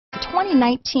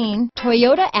2019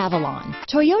 Toyota Avalon.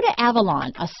 Toyota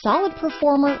Avalon, a solid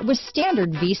performer with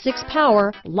standard V6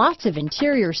 power, lots of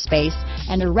interior space,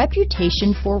 and a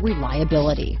reputation for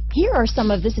reliability. Here are some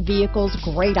of this vehicle's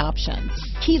great options: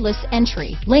 keyless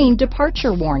entry, lane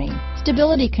departure warning,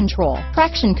 stability control,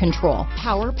 traction control,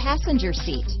 power passenger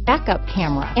seat, backup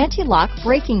camera, anti-lock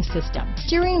braking system,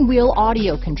 steering wheel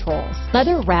audio controls,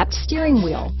 leather-wrapped steering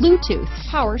wheel, Bluetooth,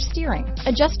 power steering,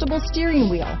 adjustable steering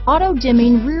wheel,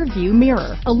 auto-dimming rear view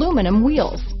mirror, aluminum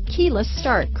wheels, keyless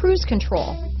start, cruise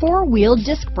control, four-wheel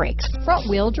disc brakes,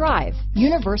 front-wheel drive,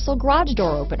 universal garage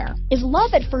door opener. Is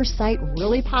love at first sight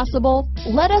really possible?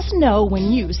 Let us know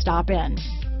when you stop in.